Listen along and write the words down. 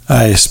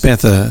I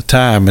spent the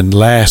time in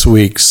last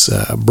week's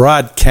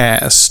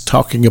broadcast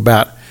talking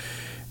about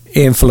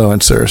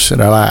influencers in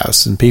our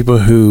lives and people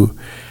who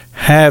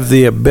have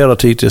the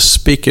ability to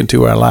speak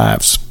into our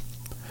lives.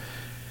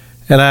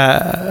 And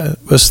I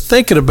was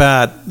thinking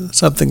about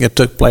something that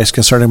took place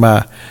concerning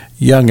my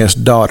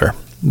youngest daughter.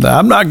 Now,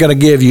 I'm not going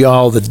to give you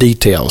all the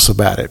details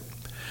about it,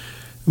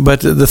 but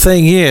the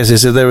thing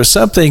is that there was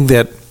something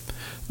that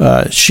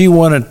she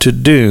wanted to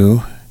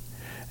do,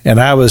 and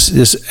I was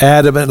just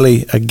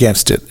adamantly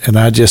against it. And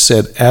I just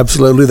said,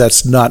 absolutely,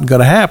 that's not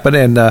going to happen.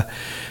 And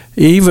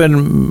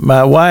even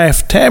my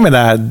wife, Tammy, and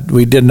I,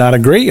 we did not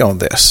agree on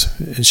this.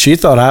 She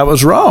thought I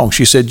was wrong.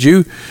 She said,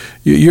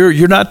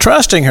 you're not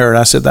trusting her. And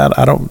I said,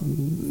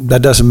 that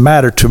doesn't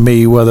matter to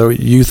me whether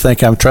you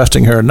think I'm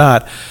trusting her or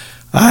not.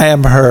 I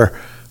am her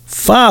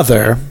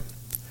father,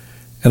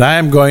 and I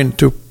am going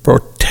to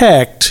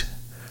protect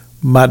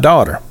my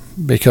daughter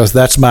because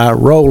that's my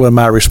role and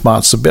my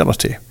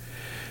responsibility.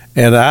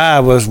 And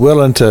I was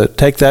willing to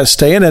take that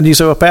stand. And you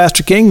say, well,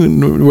 Pastor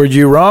King, were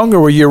you wrong or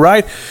were you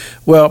right?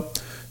 Well,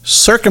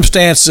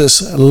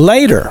 circumstances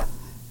later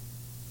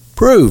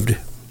proved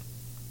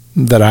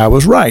that I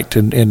was right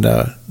in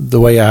the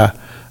way I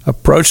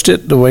approached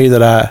it, the way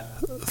that I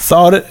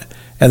thought it,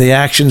 and the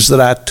actions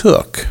that I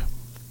took.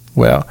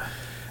 Well,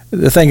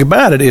 the thing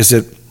about it is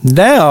that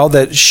now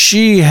that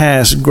she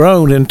has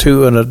grown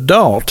into an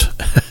adult,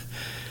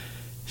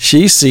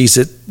 she sees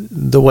it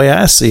the way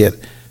I see it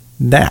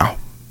now.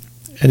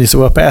 And he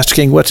said, well, Pastor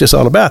King, what's this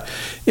all about?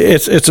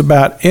 It's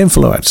about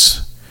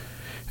influence.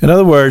 In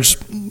other words,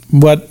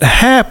 what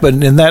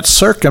happened in that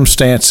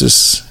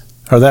circumstance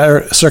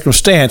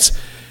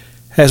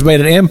has made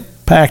an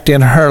impact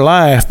in her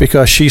life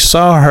because she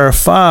saw her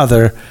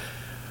father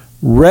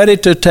ready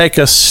to take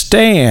a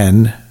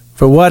stand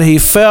for what he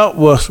felt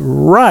was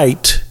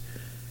right,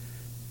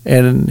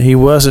 and he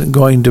wasn't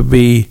going to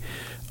be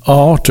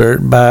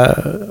altered by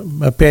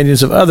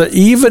opinions of others,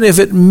 even if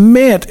it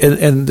meant,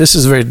 and this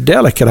is very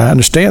delicate, I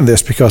understand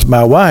this because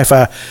my wife,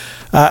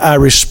 I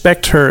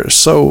respect her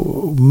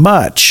so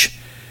much,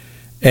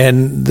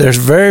 and there's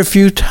very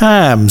few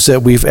times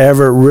that we've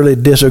ever really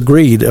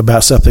disagreed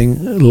about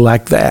something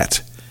like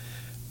that,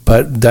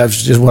 but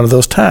that's just one of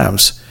those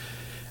times.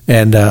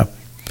 And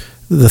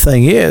the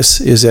thing is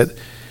that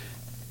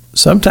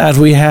sometimes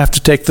we have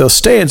to take those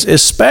stands,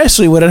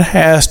 especially when it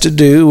has to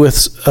do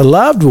with a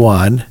loved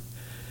one.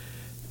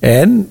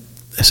 And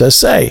as I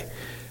say,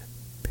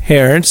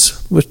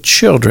 parents with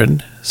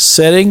children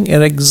setting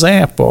an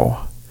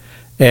example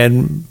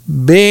and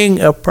being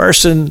a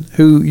person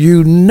who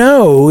you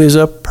know is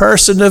a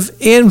person of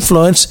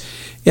influence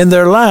in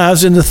their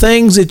lives, and the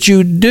things that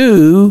you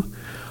do,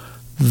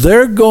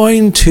 they're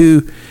going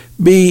to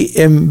be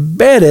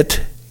embedded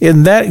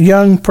in that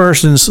young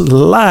person's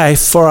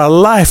life for a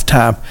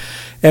lifetime.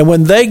 And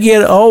when they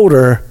get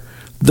older,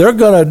 they're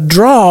going to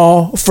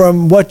draw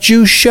from what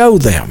you show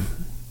them.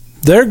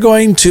 They're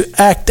going to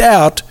act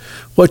out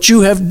what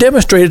you have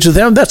demonstrated to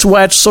them. That's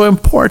why it's so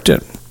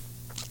important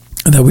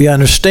that we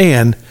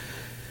understand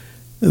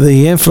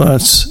the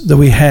influence that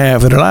we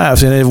have in our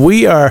lives. And if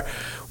we are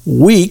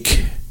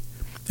weak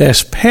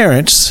as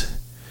parents,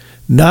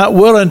 not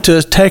willing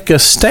to take a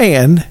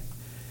stand,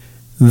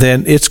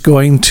 then it's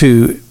going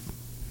to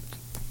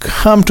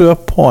come to a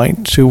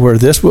point to where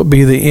this will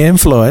be the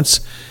influence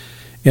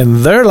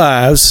in their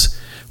lives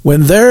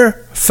when they're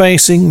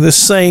facing the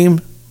same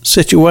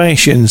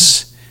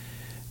situations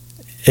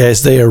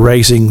as they are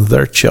raising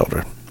their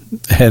children.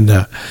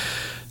 And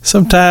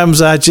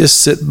sometimes I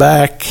just sit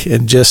back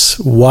and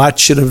just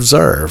watch and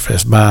observe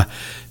as my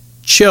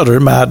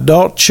children, my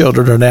adult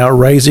children, are now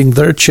raising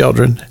their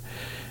children,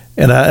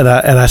 and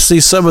I see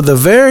some of the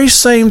very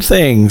same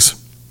things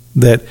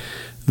that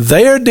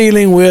they are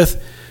dealing with,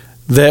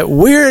 that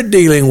we're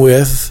dealing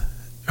with,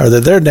 or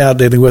that they're now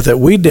dealing with, that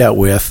we dealt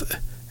with,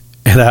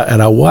 and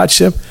I watch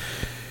them,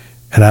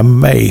 and I'm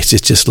amazed.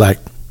 It's just like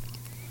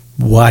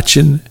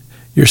watching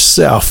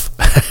yourself.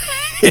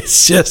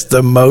 It's just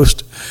the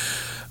most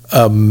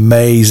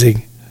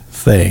amazing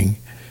thing.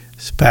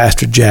 It's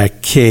Pastor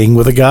Jack King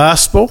with the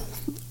gospel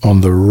on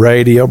the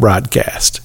radio broadcast.